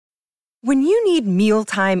When you need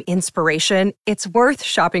mealtime inspiration, it's worth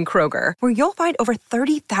shopping Kroger, where you'll find over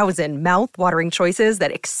 30,000 mouth-watering choices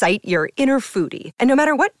that excite your inner foodie. And no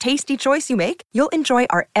matter what tasty choice you make, you'll enjoy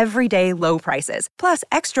our everyday low prices, plus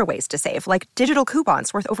extra ways to save, like digital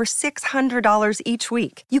coupons worth over $600 each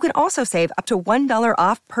week. You can also save up to $1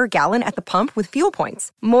 off per gallon at the pump with fuel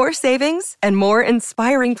points. More savings and more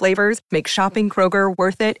inspiring flavors make shopping Kroger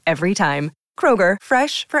worth it every time. Kroger,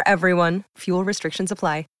 fresh for everyone. Fuel restrictions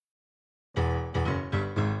apply.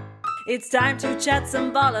 It's time to chat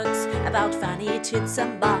some bollocks about fanny tits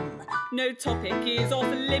and bum. No topic is off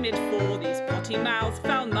limit for these potty-mouthed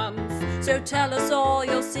foul mums. So tell us all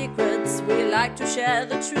your secrets, we like to share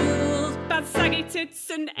the truth. Bad saggy tits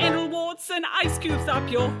and anal warts and ice cubes up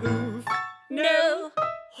your hoof. No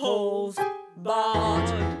holes barred.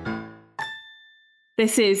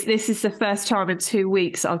 This is the first time in 2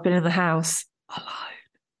 weeks I've been in the house alone.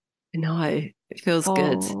 I know. It feels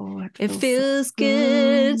good. It feels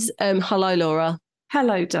good. Hello, Laura.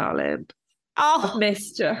 Hello, darling. Oh, I've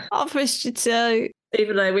missed you. I've missed you too.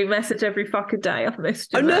 Even though we message every fucking day, I've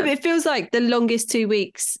missed you. Oh, no, but it feels like the longest 2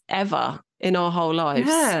 weeks ever in our whole lives.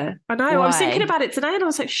 Yeah, I know. Why? I was thinking about it today and I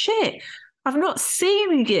was like, shit, I've not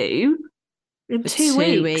seen you in 2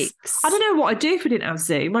 weeks. I don't know what I'd do if we didn't have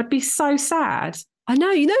Zoom. I'd be so sad. I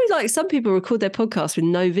know, like some people record their podcast with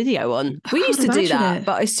no video on. We used to do that,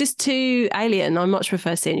 but it's just too alien. I much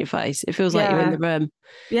prefer seeing your face. It feels like you're in the room.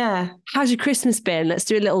 Yeah. How's your Christmas been? Let's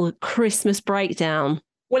do a little Christmas breakdown.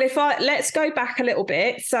 Well, let's go back a little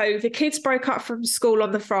bit. So the kids broke up from school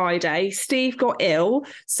on the Friday. Steve got ill.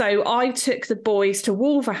 So I took the boys to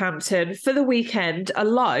Wolverhampton for the weekend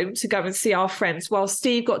alone to go and see our friends while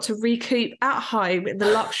Steve got to recoup at home in the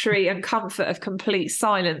luxury and comfort of complete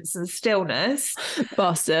silence and stillness.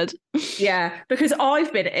 Bastard. Yeah, because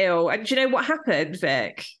I've been ill. And do you know what happened,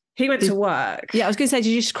 Vic? He went to work. Yeah, I was going to say,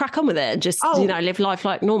 did you just crack on with it and just, live life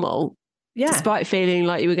like normal? Yeah. Despite feeling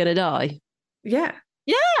like you were going to die? Yeah.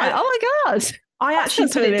 Yeah. Oh my God. I actually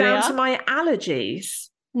put it down to my allergies.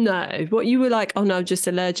 No. What you were like, oh no, I'm just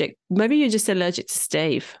allergic. Maybe you're just allergic to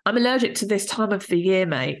Steve. I'm allergic to this time of the year,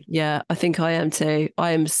 mate. Yeah, I think I am too.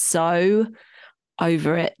 I am so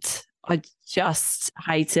over it. I just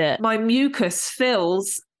hate it. My mucus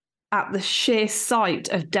fills at the sheer sight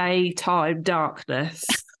of daytime darkness.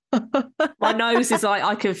 My nose is like,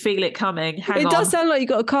 I can feel it coming. Hang on. It does sound like you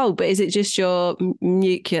got a cold, but is it just your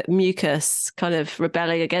mucus kind of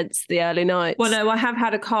rebelling against the early nights? Well, no, I have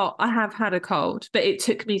had a cold, but it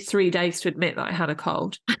took me 3 days to admit that I had a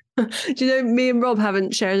cold. Do you know, me and Rob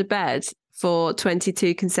haven't shared a bed for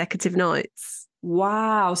 22 consecutive nights.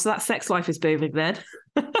 Wow. So that sex life is booming then.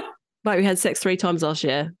 Like we had sex 3 times last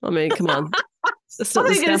year. I mean, come on. I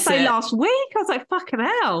was going to say last week. I was like, fucking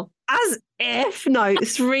hell. As if, no,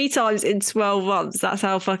 3 times in 12 months. That's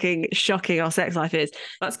how fucking shocking our sex life is.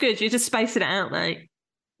 That's good. You're just spacing it out, mate.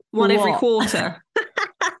 One every quarter.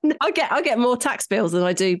 No, I get more tax bills than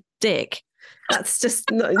I do dick. That's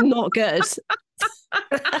just not good.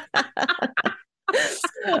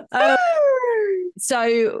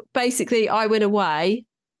 So basically, I went away.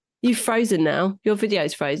 You've frozen now. Your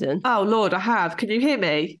video's frozen. Oh Lord, I have. Can you hear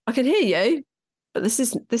me? I can hear you. But this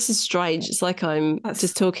is strange. It's like I'm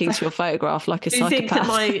just talking to your photograph like a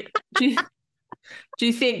psychopath. Do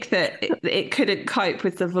you think that it couldn't cope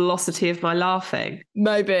with the velocity of my laughing?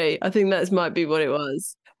 Maybe. I think that might be what it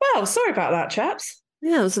was. Well, sorry about that, chaps.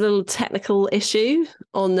 Yeah, it was a little technical issue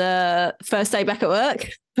on the first day back at work.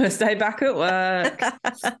 First day back at work.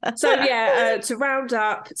 So yeah, to round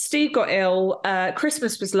up, Steve got ill.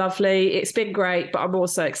 Christmas was lovely. It's been great, but I'm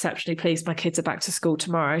also exceptionally pleased my kids are back to school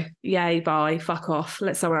tomorrow. Yay, bye, fuck off.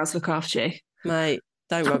 Let someone else look after you. Mate,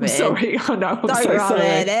 don't rub it sorry. I know, I'm don't so rub sorry.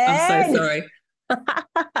 It I'm so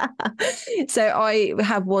sorry. So I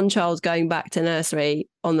have one child going back to nursery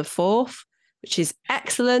on the 4th, which is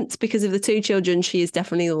excellent because of the 2 children. She is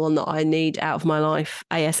definitely the one that I need out of my life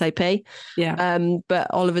ASAP. Yeah. But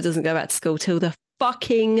Oliver doesn't go back to school till the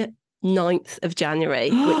fucking 9th of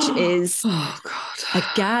January, which is a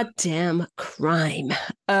goddamn crime.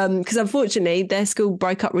 Because unfortunately their school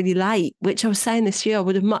broke up really late, which I was saying this year, I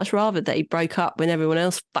would have much rather they broke up when everyone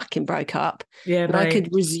else fucking broke up. Yeah, and I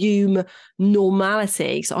could resume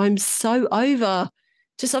normality. So I'm so over.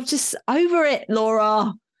 I'm just over it,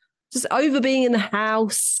 Laura. Just over being in the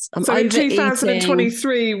house. So in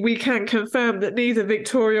 2023, we can confirm that neither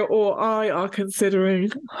Victoria or I are considering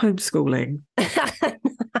homeschooling.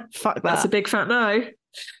 Fuck that. That's a big fat no.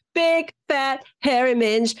 Big fat hairy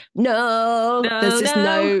minge. No. There's just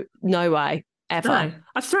no way ever. No.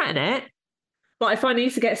 I threaten it. But if I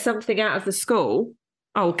need to get something out of the school,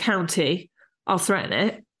 county, I'll threaten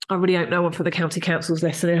it. I really hope no one from the county council's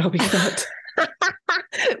listening. I'll be fucked.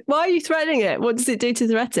 Why are you threatening it? What does it do to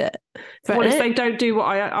threat it? What if they don't do what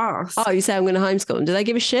I ask? Oh, you say I'm going to homeschool them. Do they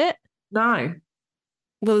give a shit? No.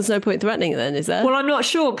 Well, there's no point threatening it then, is there? Well, I'm not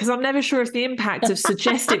sure because I'm never sure if the impact of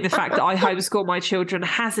suggesting the fact that I homeschool my children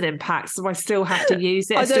has an impact, so I still have to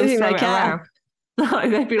use it. I don't think they care. Around. No,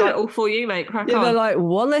 they'd be like, all for you, mate, crack on. They're like,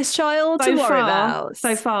 one less child to worry about.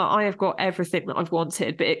 So far, I have got everything that I've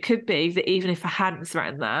wanted, but it could be that even if I hadn't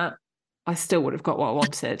threatened that, I still would have got what I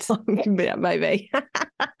wanted. Yeah, maybe.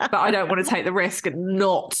 But I don't want to take the risk and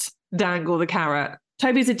not dangle the carrot.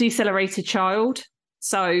 Toby's a decelerated child.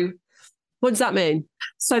 So what does that mean?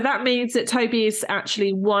 So that means that Toby is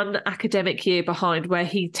actually one academic year behind where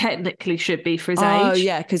he technically should be for his age. Oh,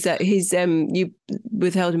 yeah, because he's you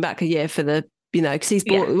withheld him back a year for the, because he's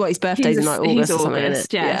his birthday's in like August or something, isn't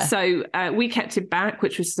it? Yeah. So we kept him back,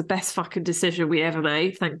 which was the best fucking decision we ever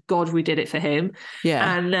made. Thank God we did it for him.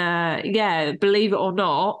 Yeah. And believe it or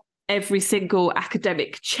not, every single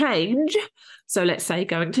academic change, so let's say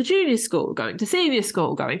going to junior school, going to senior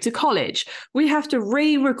school, going to college, we have to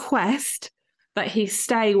re-request that he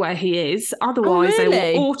stay where he is. Otherwise, they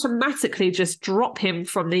will automatically just drop him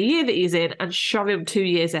from the year that he's in and shove him 2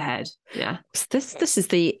 years ahead. Yeah. This is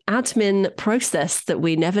the admin process that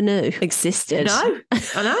we never knew existed. I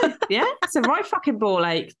know. Yeah. It's a right fucking ball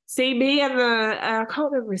ache. See, me and I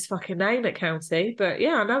can't remember his fucking name at county, but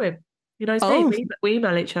yeah, I know him. You know his name. We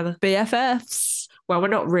email each other. BFFs. Well, we're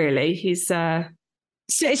not really. He's it's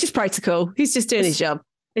just protocol. He's just doing his job.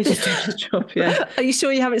 He's just doing his job, yeah. Are you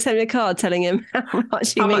sure you haven't sent me a card telling him how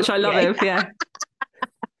much I love him, yeah.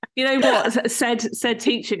 You know what? Said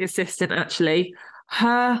teaching assistant, actually,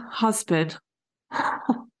 her husband.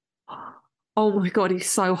 Oh my God, he's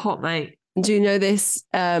so hot, mate. Do you know this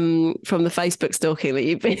from the Facebook stalking that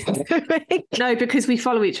you've been doing? No, because we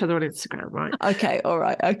follow each other on Instagram, right? Okay, all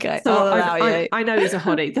right, okay. So I know he's a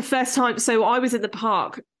hottie. The first time, so I was in the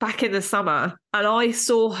park back in the summer and I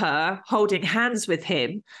saw her holding hands with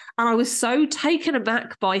him and I was so taken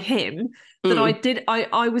aback by him that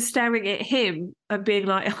I was staring at him and being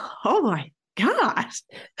like, oh my God,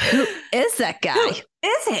 who is that guy? Who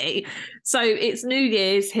is he? So it's New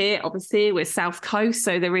Year's here. Obviously, we're South Coast,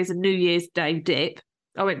 so there is a New Year's Day dip.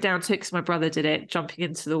 I went down to it because my brother did it, jumping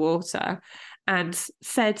into the water, and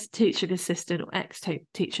said teaching assistant or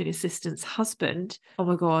ex-teaching assistant's husband. Oh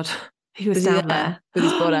my God, he was down there with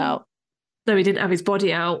his body out. No, he didn't have his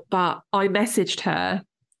body out, but I messaged her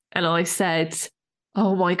and I said,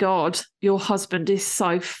 oh my God, your husband is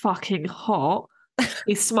so fucking hot.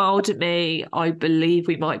 He smiled at me. I believe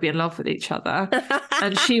we might be in love with each other.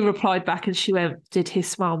 And she replied back and she went, did his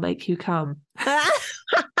smile make you come?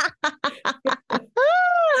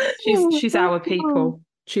 She's our people.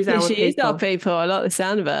 She is our people. I like the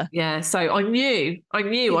sound of her. Yeah. So I knew.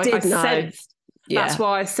 I sensed. Yeah. That's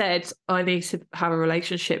why I said I need to have a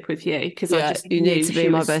relationship with you because you need to be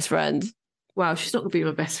my best friend. Well, she's not going to be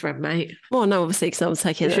my best friend, mate. Well, no, obviously, because I was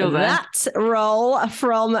taking that role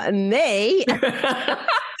from me.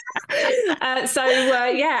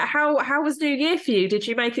 How was New Year for you? Did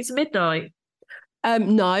you make it to midnight?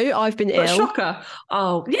 No, I've been ill. Shocker.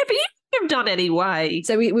 Oh, yeah, but you've done anyway.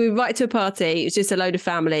 So we were invited to a party. It was just a load of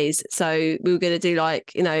families. So we were going to do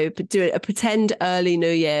do a pretend early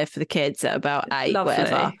New Year for the kids at about 8, Lovely.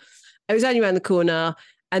 Whatever. It was only around the corner.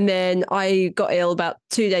 And then I got ill about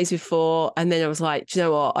 2 days before. And then I was like, do you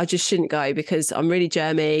know what? I just shouldn't go because I'm really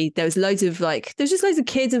germy. There was loads of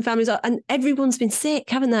kids and families and everyone's been sick,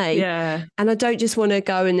 haven't they? Yeah. And I don't just want to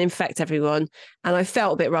go and infect everyone. And I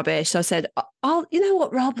felt a bit rubbish. So I said, oh, you know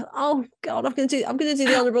what, Rob? Oh God, I'm going to do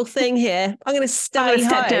the honourable thing here. I'm going to stay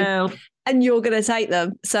home down. And you're going to take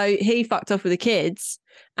them. So he fucked off with the kids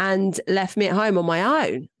and left me at home on my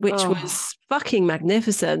own, which was fucking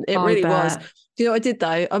magnificent. It really was. Do you know what I did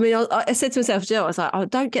though? I mean, I said to myself, I was like, I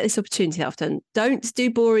don't get this opportunity often. Don't do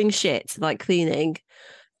boring shit like cleaning.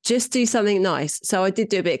 Just do something nice. So I did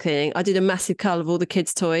do a bit of cleaning. I did a massive cull of all the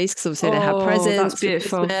kids' toys because obviously they had presents. That's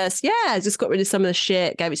beautiful. Christmas. Yeah, just got rid of some of the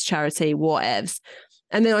shit, gave it to charity, whatevs.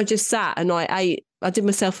 And then I just sat and I ate. I did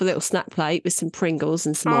myself a little snack plate with some Pringles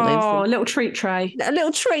and some olives. Oh, a little treat tray. A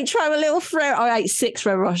little treat tray, a little Ferrero. I ate 6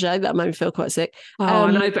 Ferrero Rocher. That made me feel quite sick. Oh,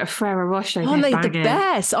 I know, but a Ferrero Rocher. Oh, mate, the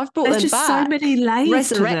best. I've brought them back. There's just so many layers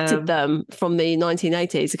resurrected them from the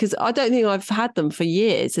 1980s because I don't think I've had them for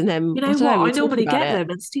years. And then you know what? I normally get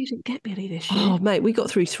them, and Steve didn't get me any this year. Oh, mate, we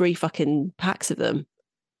got through 3 fucking packs of them.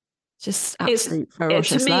 Just absolute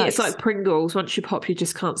ferocious. To me, it's like Pringles. Once you pop, you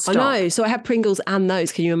just can't stop. I know. So I had Pringles and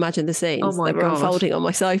those. Can you imagine the scenes? Oh my God. Were unfolding on my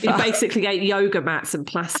sofa. You basically ate yoga mats and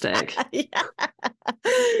plastic.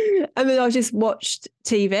 And then I just watched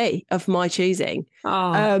TV of my choosing.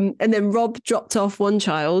 And then Rob dropped off one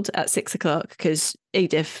child at 6 o'clock because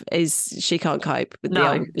Edith she can't cope with the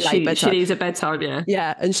old late bedtime. She needs a bedtime, yeah.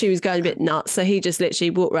 Yeah, and she was going a bit nuts. So he just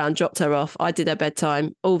literally walked around, dropped her off. I did her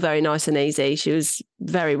bedtime, all very nice and easy. She was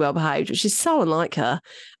very well behaved, which is so unlike her.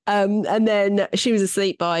 And then she was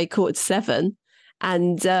asleep by 6:45.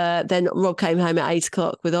 And then Rob came home at 8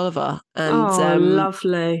 o'clock with Oliver. And,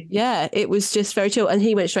 lovely. Yeah, it was just very chill. And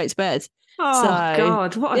he went straight to bed. Oh,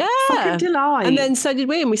 God, what a fucking delight. And then so did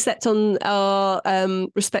we. And we slept on our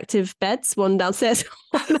respective beds, one downstairs,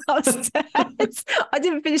 one upstairs. I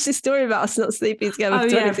didn't finish this story about us not sleeping together. Oh,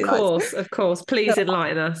 yeah, of course. Please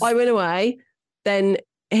enlighten us. I went away. Then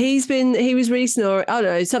he was really snoring. I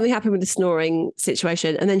don't know, something happened with the snoring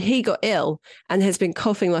situation. And then he got ill and has been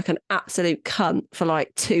coughing like an absolute cunt for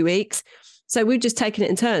like 2 weeks. So we've just taken it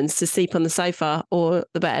in turns to sleep on the sofa or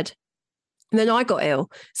the bed. And then I got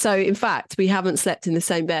ill. So in fact, we haven't slept in the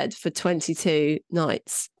same bed for 22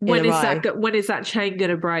 nights. When is that chain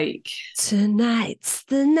going to break? Tonight's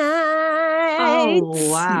the night.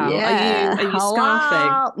 Oh, wow. Yeah. Are you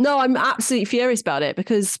scarfing? No, I'm absolutely furious about it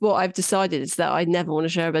because what I've decided is that I never want to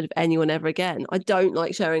share a bed with anyone ever again. I don't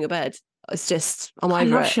like sharing a bed. It's just, I'm over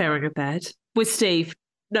it. I love sharing a bed with Steve.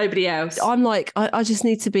 Nobody else. I'm like, I just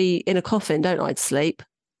need to be in a coffin, don't I, to sleep?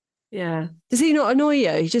 Yeah. Does he not annoy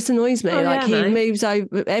you? He just annoys me. He moves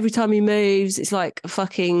over every time he moves. It's like a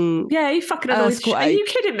fucking he fucking annoys. Are you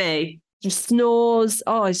kidding me? Just snores.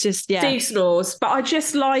 Oh, it's just Steve snores, but I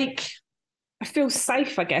just I feel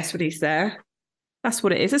safe. I guess when he's there. That's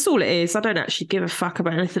what it is. That's all it is. I don't actually give a fuck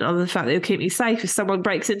about anything other than the fact that he'll keep me safe. If someone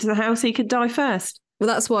breaks into the house, he can die first. Well,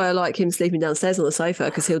 that's why I like him sleeping downstairs on the sofa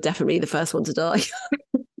because he'll definitely be the first one to die.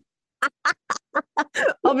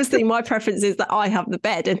 Obviously my preference is that I have the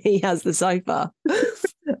bed and he has the sofa.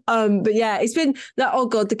 But yeah, it's been that, oh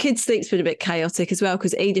God, the kids' sleep's been a bit chaotic as well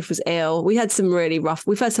because Edith was ill. We've had some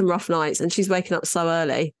rough nights and she's waking up so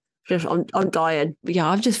early. I'm dying. But yeah,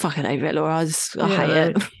 I'm just fucking over it, Laura. I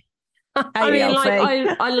hate it.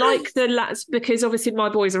 I like the lads because obviously my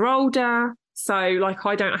boys are older. So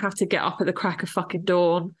I don't have to get up at the crack of fucking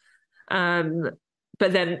dawn.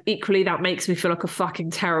 But then equally that makes me feel like a fucking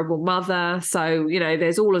terrible mother. So,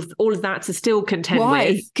 there's all of that to still contend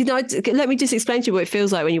with. Let me just explain to you what it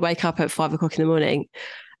feels like when you wake up at 5 o'clock in the morning.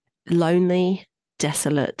 Lonely,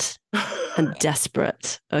 desolate, and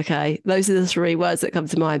desperate. Okay. Those are the 3 words that come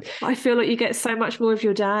to mind. I feel like you get so much more of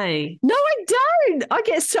your day. No, I don't. I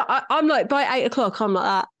get so I'm like by 8 o'clock, I'm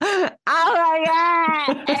like that. Oh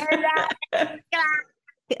my God.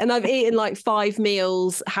 And I've eaten 5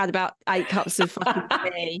 meals, had about 8 cups of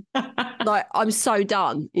fucking tea. I'm so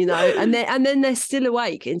done, and then they're still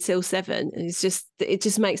awake until 7. And it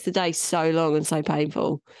just makes the day so long and so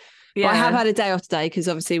painful. Yeah. But I have had a day off today because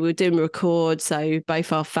obviously we're doing a record, so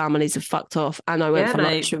both our families are fucked off, and I went for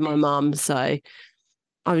lunch with my mum, so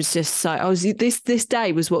this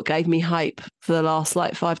day was what gave me hope for the last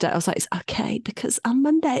 5 days. I was like, it's okay because on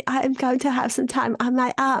Monday I am going to have some time on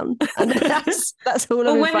my own. And that's all.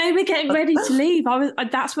 Well, when they were getting ready to leave,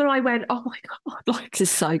 that's when I went, oh my God, this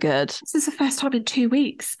is so good. This is the first time in 2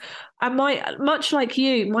 weeks. And much like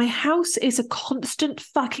you, my house is a constant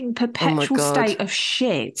fucking perpetual state of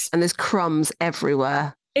shit. And there's crumbs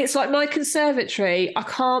everywhere. It's like my conservatory, I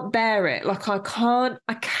can't bear it.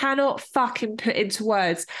 I cannot fucking put into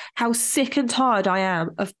words how sick and tired I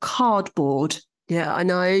am of cardboard. Yeah, I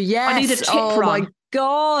know. Yes. I need a tip run. Oh my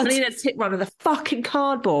God. I need a tip run of the fucking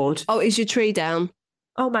cardboard. Oh, is your tree down?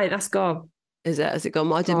 Oh, mate, that's gone. Is it? Has it gone?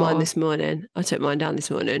 I did mine this morning. I took mine down this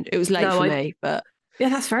morning. It was late for me, but... Yeah,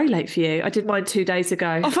 that's very late for you. I did mine 2 days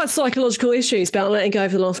ago. I've had psychological issues about letting go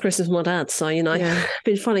over the last Christmas with my dad, so, I've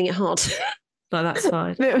been finding it hard. No, that's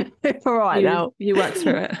fine. All right, now. You work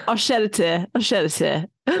through it. I'll shed a tear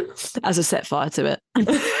as I set fire to it.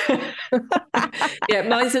 Yeah,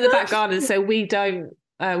 mine's in the back garden, so we don't,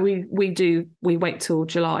 we wait till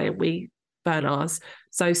July and we burn ours.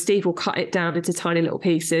 So Steve will cut it down into tiny little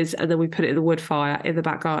pieces and then we put it in the wood fire in the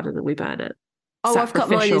back garden and we burn it. Oh, I've cut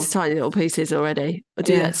mine into tiny little pieces already. I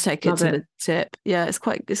do that to take it to the tip. Yeah, it's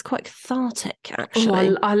quite cathartic, actually.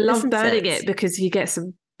 Oh, I love burning it because you get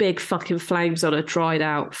some big fucking flames on a dried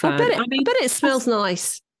out fern. I bet it smells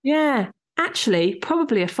nice. Yeah. Actually,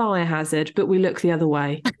 probably a fire hazard, but we look the other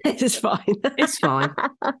way. It's fine. It's fine.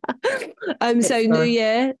 So New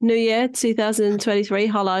Year, 2023.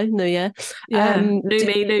 Hello, New Year. Yeah. New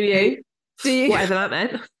me, new you. Do you? Whatever that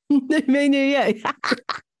meant. New me, new you.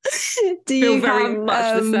 Do you feel very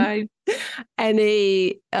much the same?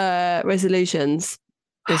 Any resolutions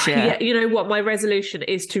this year? Yeah, you know what? My resolution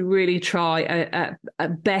is to really try a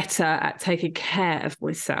better at taking care of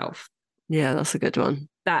myself. Yeah, that's a good one.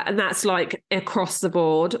 And that's like across the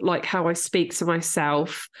board, like how I speak to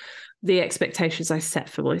myself, the expectations I set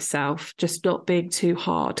for myself, just not being too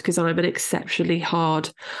hard, because I'm an exceptionally hard.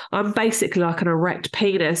 I'm basically like an erect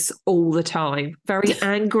penis all the time. Very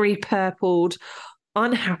angry, purpled,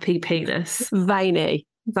 unhappy penis. Veiny.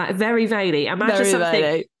 Very veiny. Imagine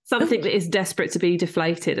Very something that is desperate to be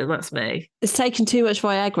deflated, and that's me. It's taken too much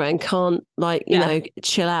Viagra and can't, like, you know,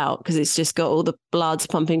 chill out because it's just got all the blood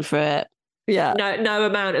pumping through it. Yeah. No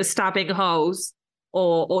amount of stabbing holes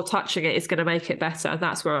or touching it is going to make it better.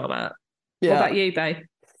 That's where I'm at. Yeah. What about you, babe?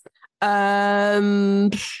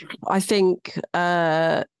 I think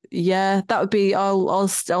that would be.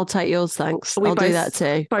 I'll take yours, thanks. I'll do that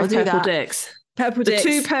too. Both I'll do purple that. dicks. Purple dicks. The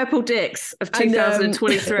two purple dicks of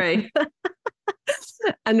 2023.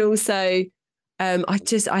 And also,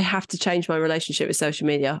 I have to change my relationship with social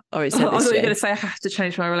media, or it's. I thought you were going to say I have to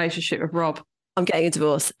change my relationship with Rob. I'm getting a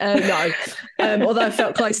divorce. No, although I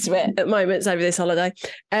felt close to it at moments over this holiday.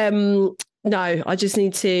 No, I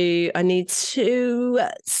need to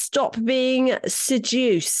stop being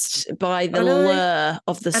seduced by the lure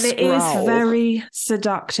of the scroll. And it is very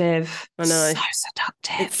seductive. I know. So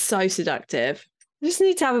seductive. It's so seductive. I just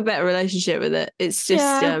need to have a better relationship with it. It's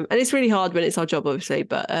just, and it's really hard when it's our job, obviously,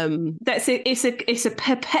 but that's it. It's a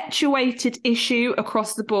perpetuated issue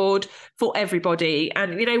across the board for everybody.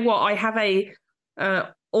 And you know what? I have a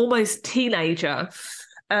almost teenager,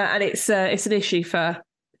 and it's an issue for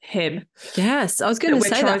him. Yes, I was going to say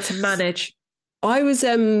that. We're trying to manage. I was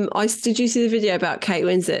did you see the video about Kate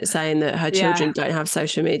Winslet saying that her children don't have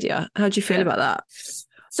social media? How do you feel about that?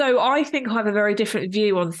 So I think I have a very different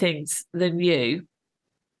view on things than you,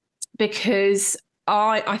 because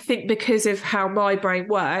I think because of how my brain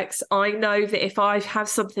works, I know that if I have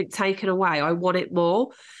something taken away, I want it more.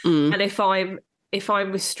 And if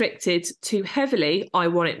I'm restricted too heavily, I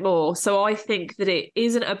want it more. So I think that it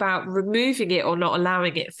isn't about removing it or not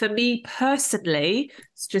allowing it. For me personally,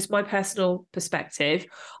 it's just my personal perspective,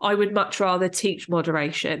 I would much rather teach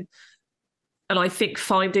moderation. And I think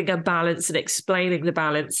finding a balance and explaining the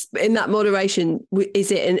balance. In that moderation, is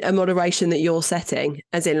it a moderation that you're setting?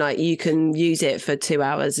 As in, like, you can use it for 2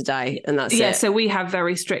 hours a day and that's it? Yeah, so we have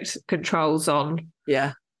very strict controls on...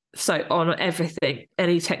 Yeah. So on everything,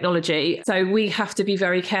 any technology. So we have to be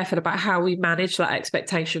very careful about how we manage that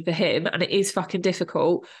expectation for him. And it is fucking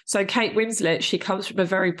difficult. So Kate Winslet, she comes from a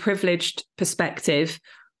very privileged perspective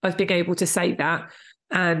of being able to say that,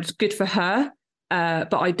 and good for her.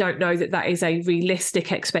 But I don't know that that is a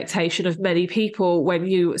realistic expectation of many people when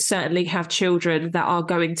you certainly have children that are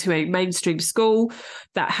going to a mainstream school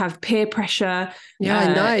that have peer pressure. Yeah,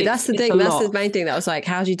 I know. That's the thing. That's the main thing that I was like,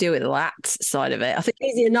 how do you deal with that side of it? I think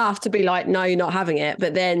it's easy enough to be like, no, you're not having it.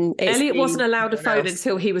 But then Elliot wasn't allowed a phone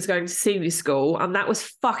until he was going to senior school. And that was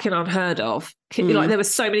fucking unheard of. Like, there were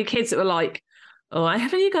so many kids that were like, oh,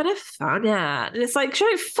 haven't you got a phone yet? And it's like, you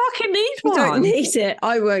don't fucking need one. You don't need it.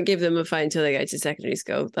 I won't give them a phone until they go to secondary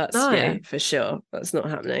school. That's for sure. That's not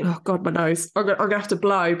happening. Oh, God, my nose. I'm going to have to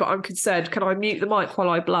blow, but I'm concerned. Can I mute the mic while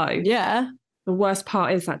I blow? Yeah. The worst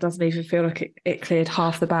part is that doesn't even feel like it cleared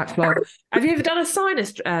half the backlog. Have you ever done a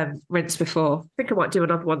sinus rinse before? I think I might do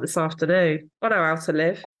another one this afternoon. I know how to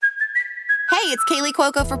live. Hey, it's Kaylee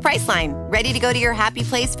Cuoco for Priceline. Ready to go to your happy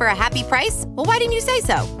place for a happy price? Well, why didn't you say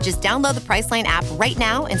so? Just download the Priceline app right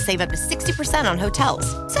now and save up to 60% on hotels.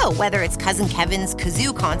 So whether it's Cousin Kevin's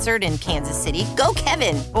Kazoo Concert in Kansas City, go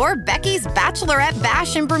Kevin, or Becky's Bachelorette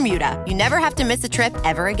Bash in Bermuda, you never have to miss a trip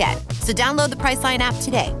ever again. So download the Priceline app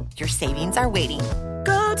today. Your savings are waiting.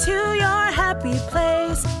 Go to your happy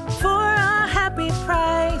place for a happy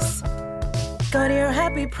price. Go to your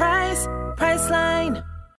happy price, Priceline.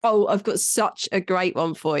 Oh, I've got such a great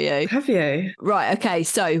one for you. Have you? Right. Okay.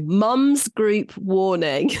 So, mums group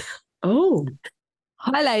warning. Oh.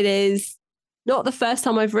 Hi, ladies. Not the first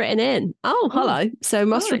time I've written in. Oh, hello. So,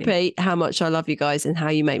 must repeat how much I love you guys and how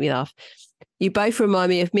you make me laugh. You both remind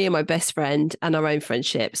me of me and my best friend and our own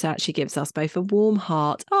friendship. So, it actually gives us both a warm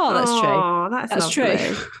heart. Oh, that's true. Oh, that's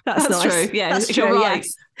true. That's nice. True. Yeah, that's you're true. right.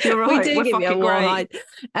 Yes. You're right. We do give you a warm heart.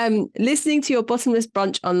 Listening to your Bottomless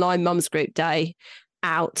Brunch online mums group day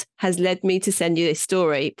out has led me to send you this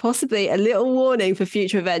story, possibly a little warning for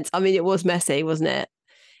future events. I mean, it was messy, wasn't it?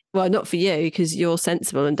 Well, not for you because you're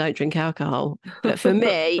sensible and don't drink alcohol, but for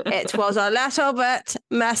me it was a little bit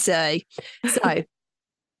messy. So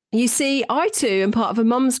you see, I too am part of a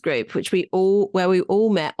mums group, where we all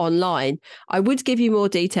met online. I would give you more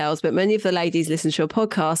details, but many of the ladies listen to your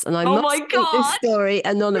podcast, and I must keep this story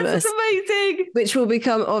anonymous. This is amazing. Which will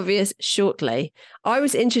become obvious shortly. I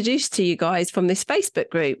was introduced to you guys from this Facebook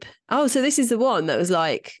group. Oh, so this is the one that was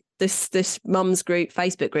like this mums group,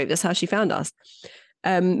 Facebook group. That's how she found us.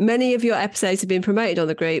 Many of your episodes have been promoted on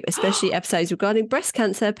the group, especially episodes regarding breast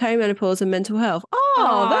cancer, perimenopause, and mental health.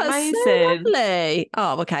 Oh, that's amazing. so lovely.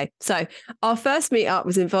 Oh, okay. So our first meet-up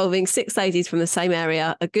was involving 6 ladies from the same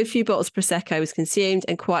area. A good few bottles of Prosecco was consumed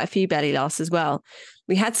and quite a few belly laughs as well.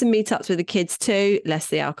 We had some meetups with the kids too, less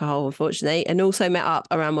the alcohol, unfortunately, and also met up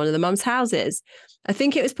around one of the mums' houses. I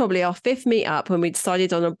think it was probably our 5th meet-up when we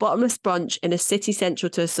decided on a bottomless brunch in a city central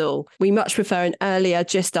to us all. We much prefer an earlier,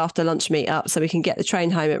 just after lunch meet-up so we can get the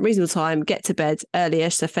train home at reasonable time, get to bed earlier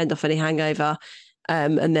to fend off any hangover,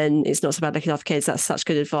 and then it's not so bad looking after kids. That's such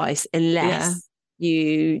good advice, unless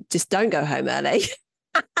you just don't go home early.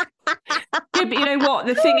 Yeah, but you know what?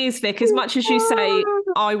 The thing is, Vic, as much as you say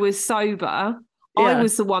I was sober, I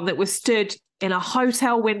was the one that was stood in a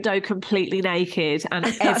hotel window completely naked, and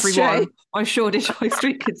everyone on Shoreditch High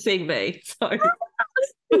Street could see me.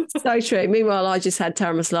 So true. Meanwhile, I just had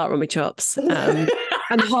tiramisu latte on my chops and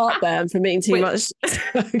heartburn from eating too much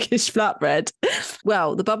Turkish flatbread.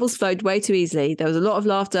 Well, the bubbles flowed way too easily. There was a lot of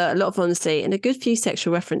laughter, a lot of honesty, and a good few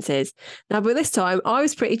sexual references. Now, by this time, I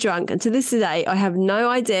was pretty drunk, and to this day, I have no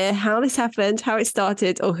idea how this happened, how it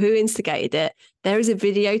started, or who instigated it. There is a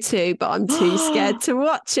video too, but I'm too scared to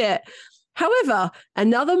watch it. However,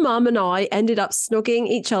 another mum and I ended up snogging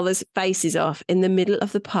each other's faces off in the middle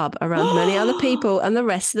of the pub around many other people and the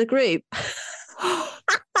rest of the group.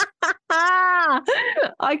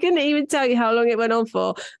 I couldn't even tell you how long it went on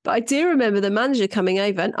for, but I do remember the manager coming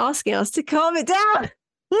over and asking us to calm it down.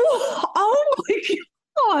 Oh my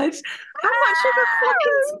God. How much of a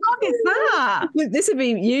fucking snog is that? This would be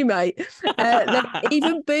you, mate.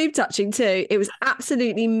 Even boob touching too. It was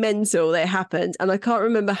absolutely mental that it happened. And I can't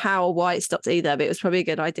remember how or why it stopped either, but it was probably a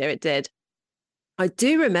good idea it did. I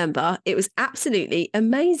do remember it was absolutely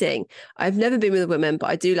amazing. I've never been with a woman,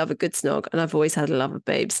 but I do love a good snog, and I've always had a love of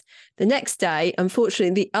boobs. The next day,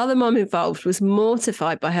 unfortunately, the other mum involved was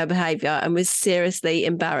mortified by her behaviour and was seriously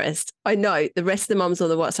embarrassed. I know the rest of the mums on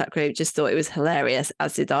the WhatsApp group just thought it was hilarious,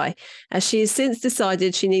 as did I, as she has since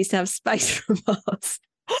decided she needs to have space from us.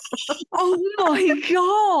 Oh my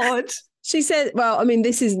God. She said, well, I mean,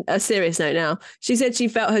 this is a serious note now. She said she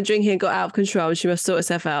felt her drinking got out of control and she must sort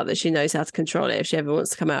herself out, that she knows how to control it if she ever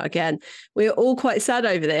wants to come out again. We are all quite sad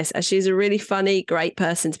over this, as she's a really funny, great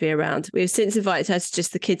person to be around. We have since invited her to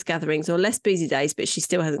just the kids' gatherings or less busy days, but she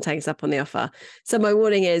still hasn't taken us up on the offer. So my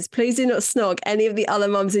warning is, please do not snog any of the other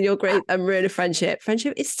mums in your group and ruin a friendship.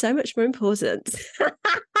 Friendship is so much more important.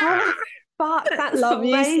 But that's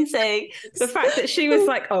amazing. The fact that she was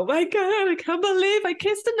like, oh my God, I can't believe I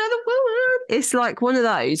kissed another woman. It's like one of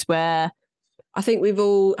those where I think we've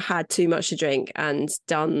all had too much to drink and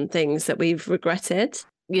done things that we've regretted.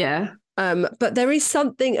 Yeah. But there is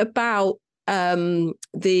something about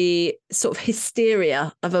the sort of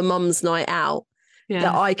hysteria of a mum's night out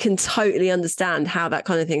that I can totally understand how that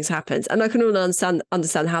kind of things happens. And I can all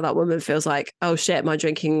understand how that woman feels like, oh shit, my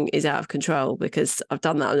drinking is out of control because I've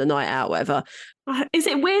done that on a night out, whatever. Is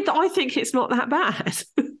it weird that I think it's not that bad?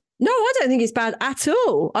 No, I don't think it's bad at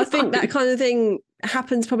all. I think that kind of thing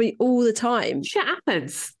happens probably all the time. Shit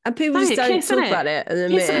happens. And people just don't talk about it and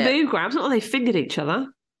admit it. Kiss and boob grabs, not that they fingered each other.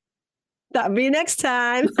 That'll be next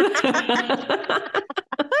time.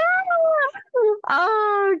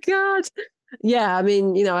 Oh, God. Yeah, I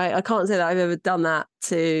mean, you know, I can't say that I've ever done that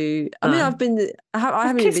to. I mean, I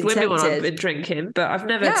haven't kissed even been women tempted. when I've been drinking, but I've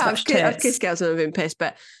never touched tits. I've kissed girls when I've been pissed,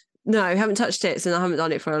 but no, I haven't touched tits and I haven't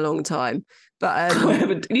done it for a long time. But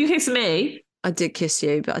you kissed me. I did kiss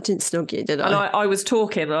you, but I didn't snog you, did I? And I was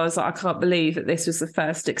talking, and I was like, I can't believe that this was the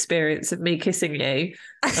first experience of me kissing you,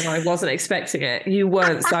 and I wasn't expecting it. You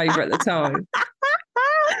weren't sober at the time.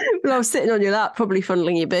 Well, I was sitting on your lap, probably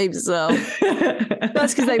fondling your boobs as well.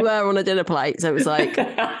 That's because they were on a dinner plate, so it was like,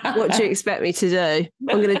 what do you expect me to do?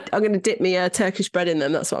 I'm gonna dip my Turkish bread in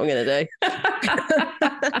them. That's what I'm gonna do.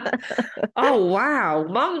 Oh wow,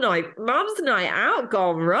 mum's night out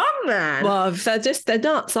gone wrong, man. Well, they're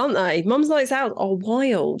nuts, aren't they? Mum's nights out are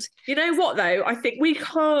wild. You know what though? I think we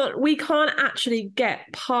can't actually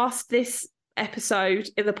get past this episode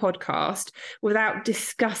in the podcast without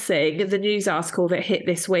discussing the news article that hit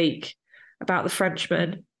this week about the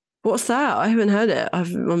Frenchman. What's that? I haven't heard it.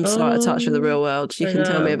 I'm so out of touch with the real world. You can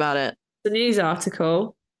tell me about it. The news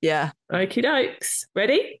article. Yeah. Okie dokes.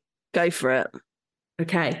 Ready? Go for it.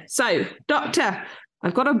 Okay. So, Dr.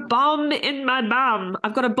 I've got a bomb in my bum.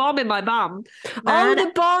 I've got a bomb in my bum. Oh,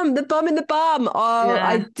 the bomb in the bum. Oh, Yeah.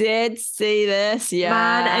 I did see this. Yeah.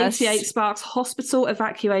 Man 88 sparks hospital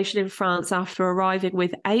evacuation in France after arriving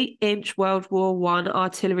with 8-inch World War I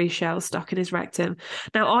artillery shell stuck in his rectum.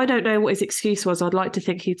 Now, I don't know what his excuse was. I'd like to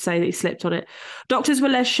think he'd say that he slipped on it. Doctors were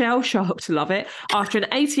less shell-shocked, love it, after an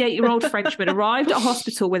 88-year-old Frenchman arrived at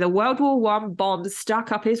hospital with a World War I bomb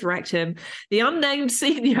stuck up his rectum. The unnamed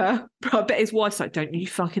senior, I bet his wife's like, don't you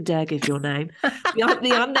fucking dare give your name.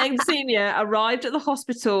 The unnamed senior arrived at the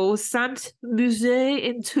hospital Saint-Musée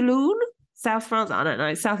in Toulon, South France, I don't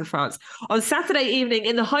know, south of France, on Saturday evening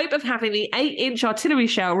in the hope of having the 8-inch artillery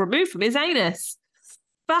shell removed from his anus.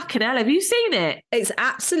 Fucking hell, have you seen it? It's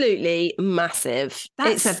absolutely massive.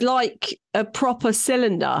 It's like a proper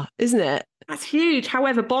cylinder, isn't it? That's huge.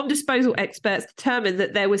 However, bomb disposal experts determined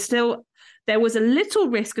that there was a little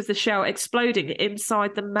risk of the shell exploding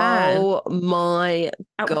inside the man. Oh my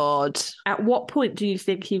God. At what point do you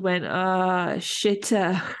think he went, shit. Shit.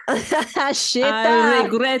 I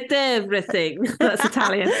regret everything. That's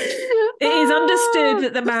Italian. It is understood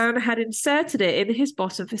that the man had inserted it in his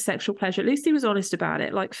bottom for sexual pleasure. At least he was honest about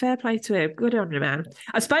it. Like, fair play to him. Good on you, man.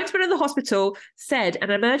 A spokesman of the hospital said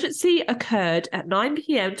an emergency occurred at 9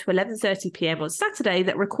 p.m. to 11:30 p.m. on Saturday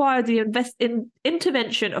that required the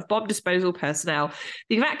intervention of bomb disposal personnel,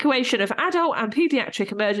 the evacuation of adult and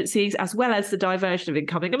pediatric emergencies, as well as the diversion of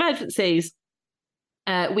incoming emergencies.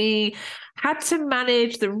 We had to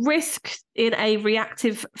manage the risk in a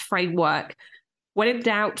reactive framework. When in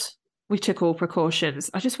doubt, we took all precautions.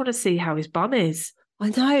 I just want to see how his bum is. I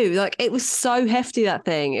know, like it was so hefty, that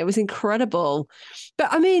thing. It was incredible.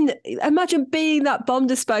 But I mean, imagine being that bomb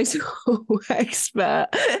disposal expert.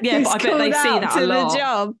 Yeah, but I bet they see that a lot. The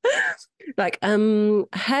job. Like,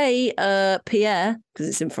 hey, Pierre, because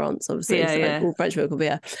it's in France, obviously. Yeah, so yeah. All French people call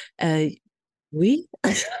Pierre. Oui.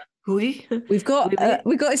 We've got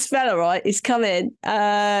this fella, right? He's come in,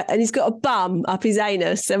 and he's got a bum up his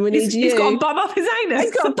anus, and we need you. He's got a bum up his anus.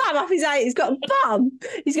 He's got a bum up his anus. He's got a bum.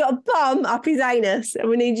 He's got a bum up his anus, and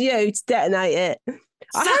we need you to detonate it.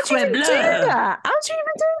 How do you even do that? How do you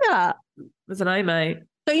even do that? I don't know, mate.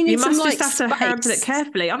 So you must some, just have to handle it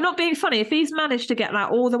carefully. I'm not being funny. If he's managed to get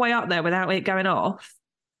that all the way up there without it going off,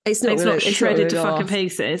 it's not shredded to fucking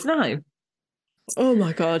pieces. No. Oh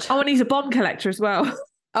my God. Oh, and he's a bomb collector as well.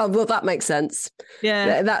 Oh, well, that makes sense.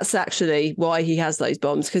 Yeah. That's actually why he has those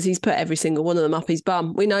bombs, because he's put every single one of them up his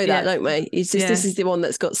bum. We know that, don't we? It's just this is the one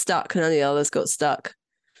that's got stuck and only the others got stuck.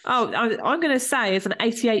 Oh, I'm going to say, as an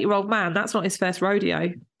 88-year-old man, that's not his first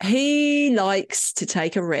rodeo. He likes to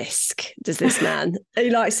take a risk, does this man? He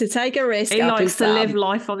likes to take a risk. He likes to live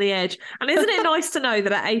life on the edge. And isn't it nice to know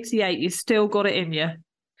that at 88, you still got it in you?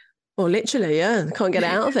 Well, literally, yeah. I can't get it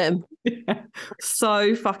out of him. Yeah.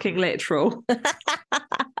 So fucking literal.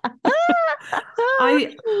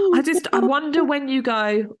 I wonder when you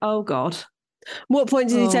go, oh God. What point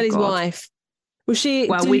did he tell his wife? Was she?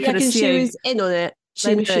 Well, we can assume she was in on it.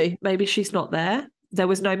 Maybe she's not there. There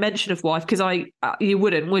was no mention of wife, because you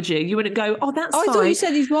wouldn't, would you? You wouldn't go, oh, that's fine. I thought you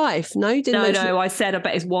said his wife. No, you didn't. No, I said I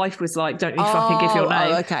bet his wife was like, don't you fucking give your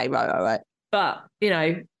name. Oh, okay, right. But,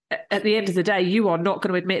 at the end of the day, you are not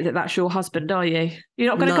going to admit that that's your husband, are you? You're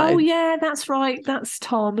not going to go, oh, yeah, that's right. That's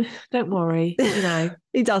Tom. Don't worry.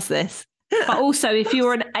 He does this. But also, if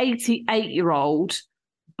you're an 88-year-old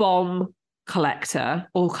bomb collector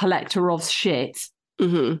or collector of shit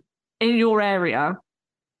in your area,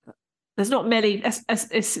 there's not many, there's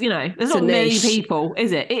not many people,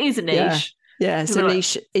 is it? It is a niche. Yeah, it's a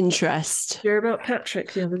niche interest. You're about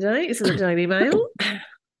Patrick the other day. It's in the Daily Mail.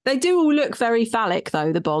 They do all look very phallic,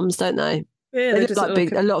 though, the bombs, don't they? Yeah, they look like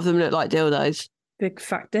big. A lot of them look like dildos. Big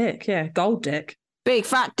fat dick, yeah, gold dick. Big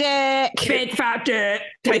fat dick. Big fat dick.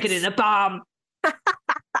 Take it in the bum.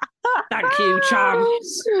 Thank you, chum.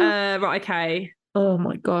 Right, okay. Oh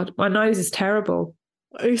my God, my nose is terrible.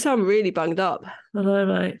 You sound really bunged up. I know,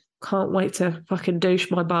 mate. Can't wait to fucking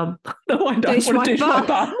douche my bum. No, I don't want to douche my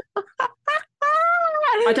bum.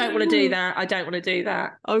 I don't want to do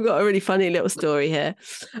that. I've got a really funny little story here.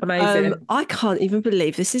 Amazing. I can't even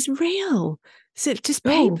believe this is real. So just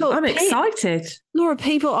people. I'm excited. Laura,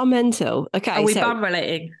 people are mental. Okay. Are we bum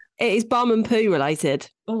relating? It is bum and poo related.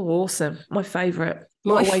 Oh, awesome. My favourite.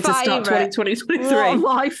 My way to start 2023. Oh,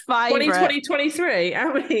 my favourite. 2023.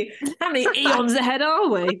 How many eons ahead are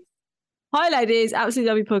we? Hi, ladies. Absolutely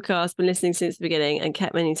Love Your Podcast. Been listening since the beginning and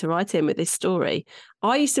kept meaning to write in with this story.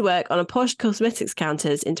 I used to work on a posh cosmetics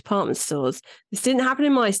counters in department stores. This didn't happen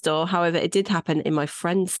in my store. However, it did happen in my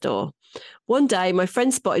friend's store. One day, my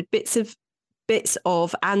friend spotted bits of bits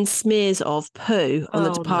of and smears of poo on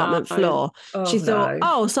the department floor. She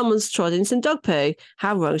thought, someone's trod in some dog poo.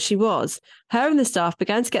 How wrong she was. Her and the staff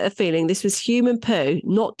began to get the feeling this was human poo,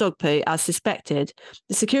 not dog poo, as suspected.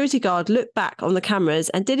 The security guard looked back on the cameras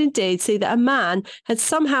and did indeed see that a man had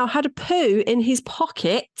somehow had a poo in his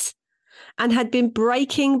pocket and had been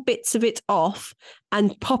breaking bits of it off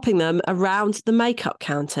and popping them around the makeup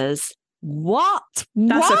counters. What?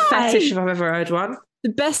 That's Why? a fetish if I've ever heard one. The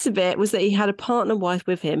best of it was that he had a partner wife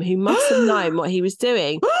with him who must have known what he was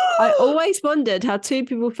doing. I always wondered how two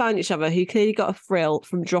people found each other who clearly got a thrill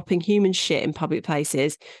from dropping human shit in public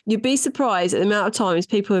places. You'd be surprised at the amount of times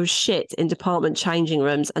people have shit in department changing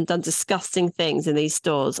rooms and done disgusting things in these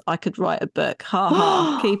stores. I could write a book. Ha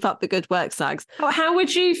ha. Keep up the good work, Sags. How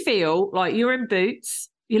would you feel like you're in Boots,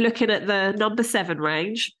 you're looking at the number 7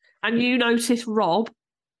 range, and you notice Rob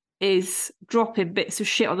is dropping bits of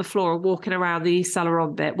shit on the floor and walking around the East Saint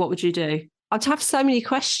Laurent bit? What would you do? I'd have so many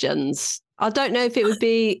questions. I don't know if it would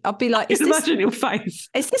be, I'd be like, imagine your face.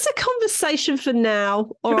 Is this a conversation for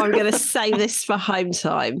now, or I'm going to save this for home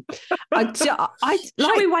time? Shall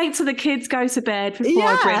we wait till the kids go to bed before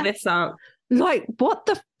I bring this up? Like, what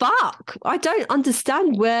the fuck? I don't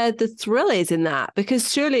understand where the thrill is in that,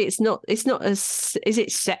 because surely it's not as,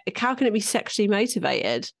 how can it be sexually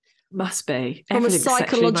motivated? Must be. From a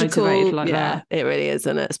psychological, like that. It really is,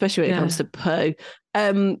 isn't it? Especially when it comes to poo.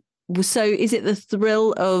 So is it the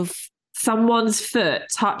thrill of someone's foot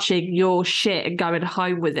touching your shit and going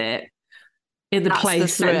home with it in the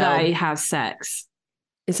place that they have sex?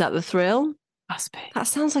 Is that the thrill? Must be. That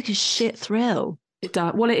sounds like a shit thrill. It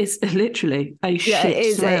does. Well, it is literally a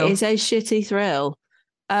shit thrill. It is a shitty thrill.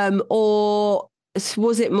 Or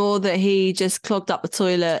was it more that he just clogged up the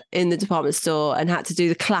toilet in the department store and had to do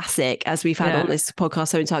the classic, as we've had on this podcast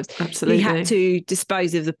so many times? Absolutely. He had to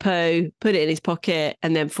dispose of the poo, put it in his pocket,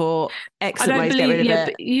 and then for excellent ways get rid of it.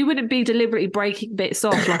 But you wouldn't be deliberately breaking bits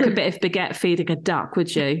off like a bit of baguette feeding a duck,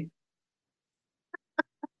 would you?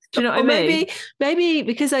 Do you know what I mean? Maybe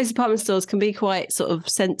because those department stores can be quite sort of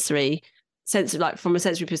sensory, like from a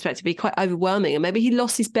sensory perspective, be quite overwhelming. And maybe he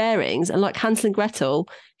lost his bearings, and like Hansel and Gretel,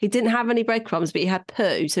 he didn't have any breadcrumbs, but he had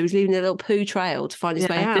poo, so he was leaving a little poo trail to find his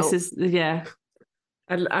way out.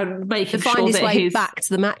 And making to find sure his that way back to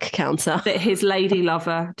the Mac counter, that his lady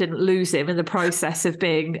lover didn't lose him in the process of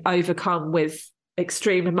being overcome with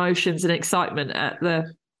extreme emotions and excitement at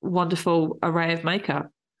the wonderful array of makeup.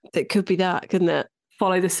 It could be that, couldn't it?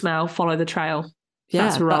 Follow the smell, follow the trail.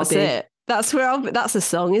 Yeah, that's it. That's a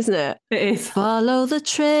song, isn't it? It is. Follow the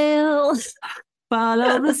trail,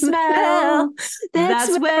 follow the smell.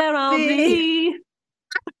 That's where I'll be.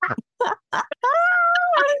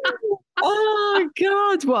 Oh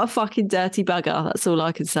God, what a fucking dirty bugger. That's all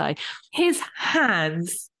I can say. His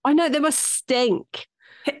hands. I know, they must stink.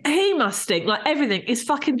 He must stink. Like everything. His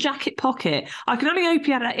fucking jacket pocket. I can only hope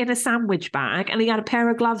he had it in a sandwich bag and he had a pair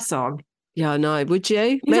of gloves on. Yeah, I know. Would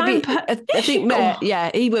you? Maybe. I think,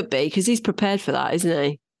 yeah, he would be, because he's prepared for that, isn't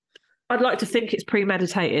he? I'd like to think it's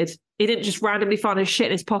premeditated. He didn't just randomly find his shit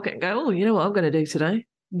in his pocket and go, oh, you know what I'm going to do today?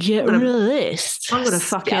 Get rid of this. I'm going to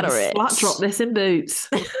fucking slut drop this in Boots.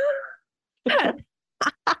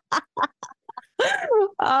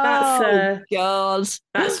 God.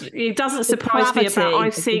 It doesn't surprise me about.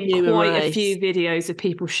 I've seen quite a few videos of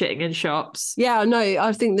people shitting in shops. Yeah, no,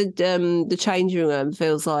 I think the changing room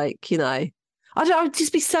feels like, you know, I'd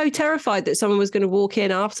just be so terrified that someone was going to walk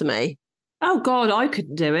in after me. Oh God, I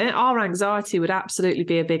couldn't do it. Our anxiety would absolutely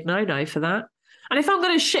be a big no-no for that. And if I'm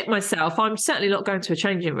going to shit myself, I'm certainly not going to a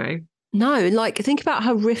changing room. No, and like, think about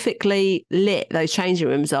how horrifically lit those changing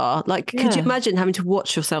rooms are. Like, could you imagine having to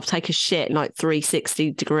watch yourself take a shit in like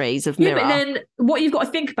 360 degrees of mirror? Yeah, but then what you've got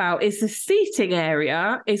to think about is the seating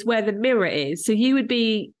area is where the mirror is. So you would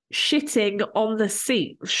be shitting on the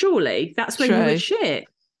seat. Surely that's where you would shit.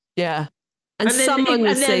 Yeah. And someone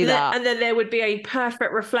would see that. And then there would be a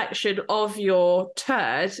perfect reflection of your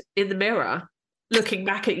turd in the mirror, looking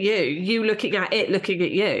back at you, you looking at it, looking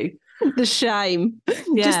at you. The shame.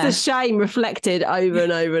 Just the shame reflected over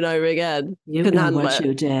and over and over again. You know what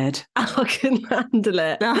you did. I couldn't handle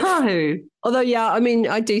it. No. Although, yeah, I mean,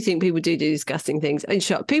 I do think people do disgusting things. And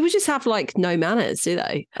people just have like no manners, do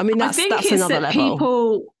they? I mean, that's another level.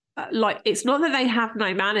 People, like, it's not that they have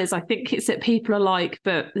no manners. I think it's that people are like,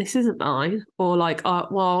 but this isn't mine. Or like,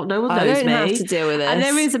 well, no one knows me. I don't have to deal with this. And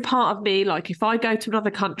there is a part of me, like, if I go to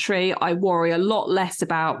another country, I worry a lot less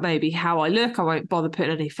about maybe how I look. I won't bother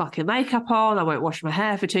putting any fucking makeup on. I won't wash my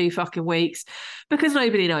hair for 2 fucking weeks because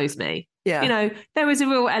nobody knows me. Yeah. You know, there is a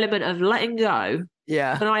real element of letting go.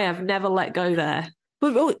 Yeah. And I have never let go there.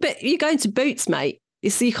 But you're going to Boots, mate.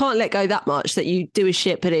 So you can't let go that much that you do a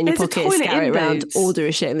shit, put it in your There's a pocket, toilet carry it in around, boots. or do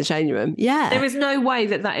a shit in the changing room. Yeah. There is no way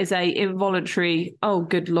that is a involuntary, oh,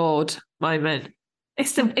 good Lord moment.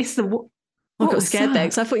 It's the I what got was scared that? there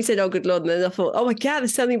because I thought you said, oh, good Lord. And then I thought, oh my God,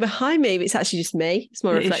 there's something behind me. But it's actually just me. It's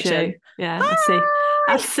my It is reflection. you. Yeah, I see.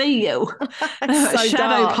 I see you. It's so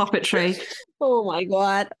Shadow dark. puppetry. Oh my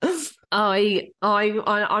God.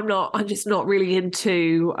 I'm just not really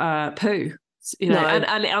into poo. You know, No. and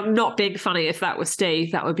I'm not being funny. If that was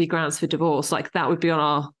Steve, that would be grounds for divorce. Like that would be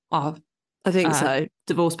on our I think so.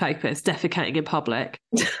 divorce papers, defecating in public,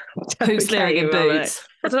 poo smearing in Defecating in boots.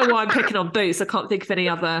 I don't know why I'm picking on boots. I can't think of any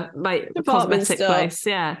other Department cosmetic store. place.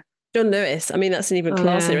 Yeah. John Lewis. I mean, that's an even Oh,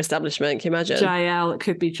 classier yeah. establishment. Can you imagine? JL, it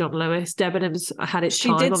could be John Lewis. Debenhams had its She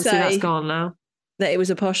time. did Obviously, say- that's gone now. That it was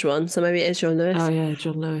a posh one. So maybe it is John Lewis. Oh, yeah,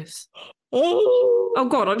 John Lewis. Oh. Oh,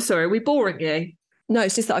 God, I'm sorry. Are we boring you? No,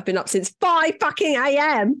 it's just that I've been up since 5 fucking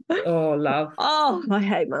a.m. Oh, love. Oh, I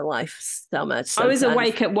hate my life so much. I was sometimes.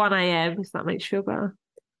 awake at 1 a.m. If that makes you feel better.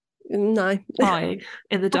 No. Crying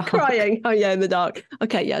in the dark. Crying. Oh, yeah, in the dark.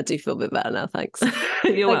 Okay, yeah, I do feel a bit better now. Thanks.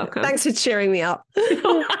 You're welcome. Thanks for cheering me up.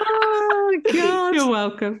 Oh, God. You're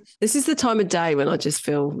welcome. This is the time of day when I just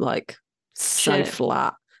feel like so Shit.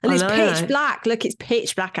 flat. And I it's know. pitch black. Look, it's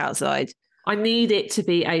pitch black outside. I need it to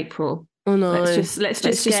be April. Oh, no. Let's just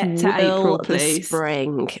get to will April, the please.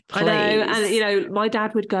 spring, please. I know, and you know, my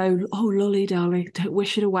dad would go, "Oh, lolly, darling, don't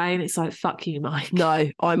wish it away," and it's like, "Fuck you, Mike." No,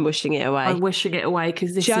 I'm wishing it away. I'm wishing it away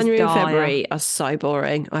because this January is and dire. February are so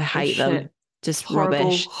boring. I hate them. Shit. Just Horrible,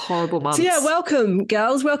 rubbish. horrible months. So yeah, welcome,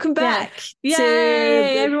 girls. Welcome back. Yay! to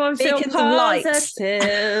the Everyone feel beacons of light.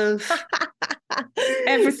 positive.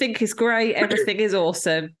 Everything is great. Everything is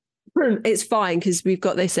awesome. It's fine because we've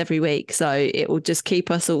got this every week, so it will just keep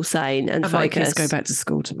us all sane and And my kids focused. go back to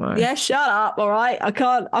school tomorrow. Yeah, shut up. All right, I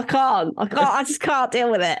can't. I just can't deal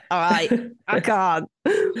with it. All right, I can't.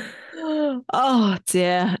 Oh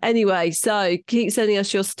dear. Anyway, so keep sending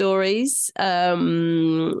us your stories.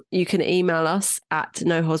 You can email us at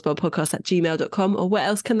noholdsbarredpodcast@gmail.com, or what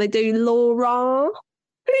else can they do, Laura?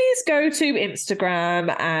 Please go to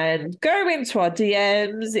Instagram and go into our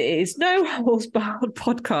DMs. It is No Holds Barred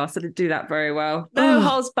Podcast. I didn't do that very well. No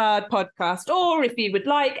Holds Barred Podcast. Or if you would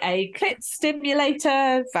like a clit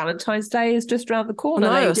stimulator, Valentine's Day is just around the corner.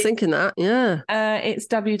 No, I was lady. thinking that. Yeah, It's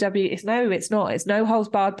it's not. It's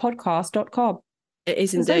noholdsbarredpodcast.com. it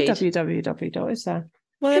is There's indeed. no www, is there?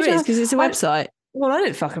 Well, there Did you- is because it's a website. Well, I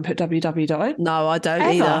didn't fucking put www. No, I don't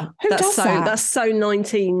Ever. either. Who that's does so that? that's so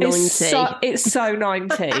 1990. It's so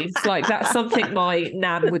 90s. Like, that's something my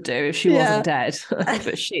nan would do if she wasn't dead.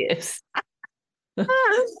 But she is.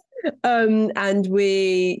 And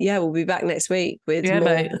we'll be back next week with Yeah, more,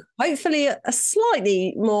 mate. hopefully a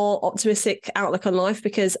slightly more optimistic outlook on life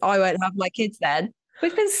because I won't have my kids then.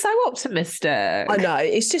 We've been so optimistic. I know,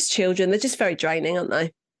 it's just children. They're just very draining, aren't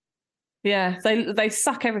they? Yeah, they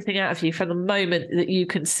suck everything out of you from the moment that you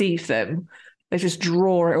conceive them. They just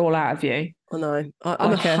draw it all out of you. I know.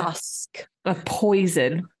 I'm Like a a- husk. A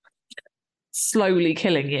poison, slowly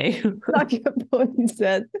killing you. Like a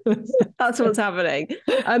poison. That's what's happening.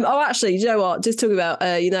 Actually, you know what? Just talking about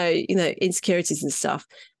insecurities and stuff.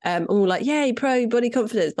 I'm all like, yay, pro body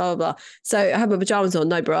confidence, blah blah blah. So I had my pajamas on,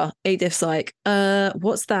 no bra. Edith's like,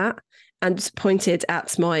 what's that? And just pointed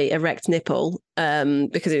at my erect nipple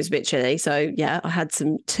because it was a bit chilly. So yeah, I had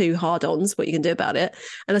two hard-ons. What you can do about it?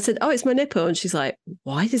 And I said, oh, it's my nipple. And she's like,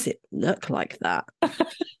 why does it look like that? I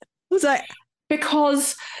was like,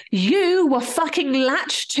 Because you were fucking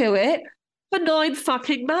latched to it for 9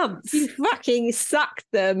 fucking months. you fucking sucked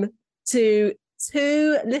them to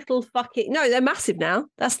two little fucking... No, they're massive now.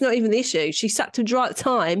 That's not even the issue. She sucked them dry at the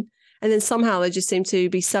time, and then somehow they just seem to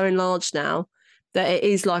be so enlarged now that it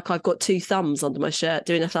is like I've got 2 thumbs under my shirt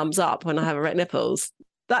doing a thumbs up when I have erect nipples.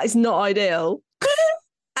 That is not ideal.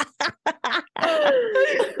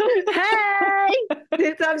 Hey!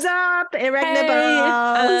 2 thumbs up, erect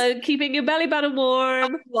nipples. Keeping your belly button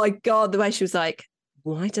warm. Oh my God, the way she was like,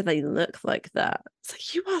 why do they look like that? It's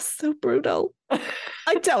like, you are so brutal.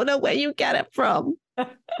 I don't know where you get it from.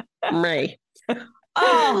 Me.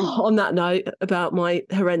 Oh, on that note about my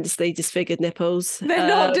horrendously disfigured nipples. They're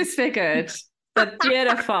not disfigured. They're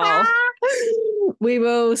beautiful. We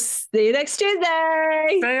will see you next Tuesday.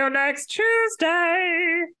 See you next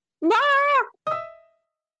Tuesday. Bye.